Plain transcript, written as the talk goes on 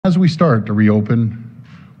As we start to reopen,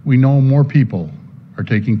 we know more people are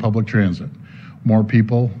taking public transit. More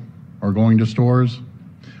people are going to stores.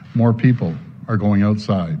 More people are going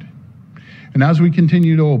outside. And as we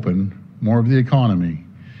continue to open more of the economy,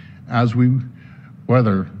 as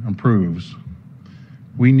weather improves,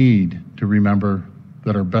 we need to remember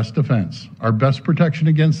that our best defense, our best protection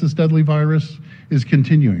against this deadly virus is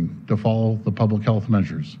continuing to follow the public health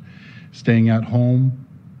measures, staying at home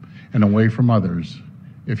and away from others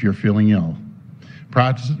if you're feeling ill,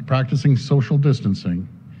 practicing social distancing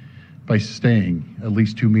by staying at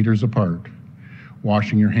least 2 meters apart,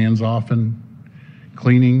 washing your hands often,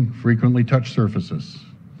 cleaning frequently touched surfaces,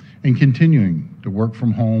 and continuing to work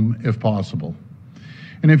from home if possible.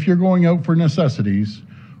 And if you're going out for necessities,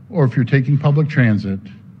 or if you're taking public transit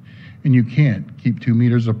and you can't keep 2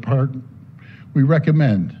 meters apart, we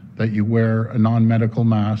recommend that you wear a non-medical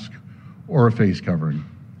mask or a face covering.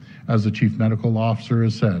 As the Chief Medical Officer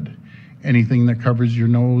has said, anything that covers your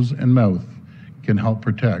nose and mouth can help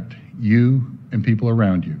protect you and people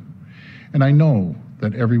around you. And I know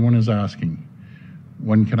that everyone is asking,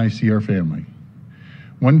 when can I see our family?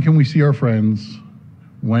 When can we see our friends?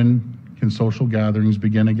 When can social gatherings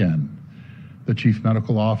begin again? The Chief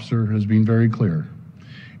Medical Officer has been very clear,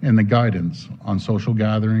 and the guidance on social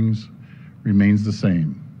gatherings remains the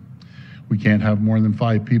same. We can't have more than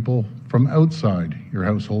 5 people from outside your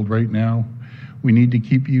household right now. We need to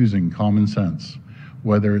keep using common sense,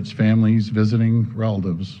 whether it's families visiting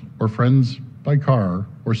relatives or friends by car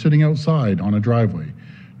or sitting outside on a driveway,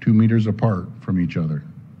 2 meters apart from each other.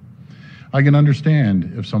 I can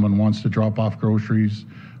understand if someone wants to drop off groceries,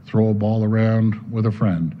 throw a ball around with a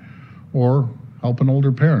friend, or help an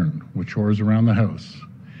older parent with chores around the house.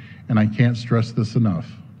 And I can't stress this enough.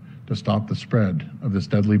 To stop the spread of this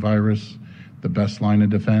deadly virus, the best line of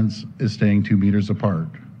defense is staying 2 meters apart.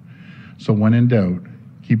 So when in doubt,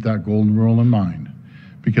 keep that golden rule in mind,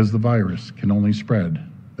 because the virus can only spread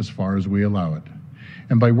as far as we allow it.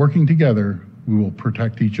 And by working together, we will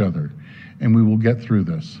protect each other, and we will get through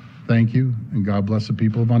this. Thank you, and God bless the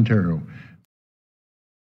people of Ontario.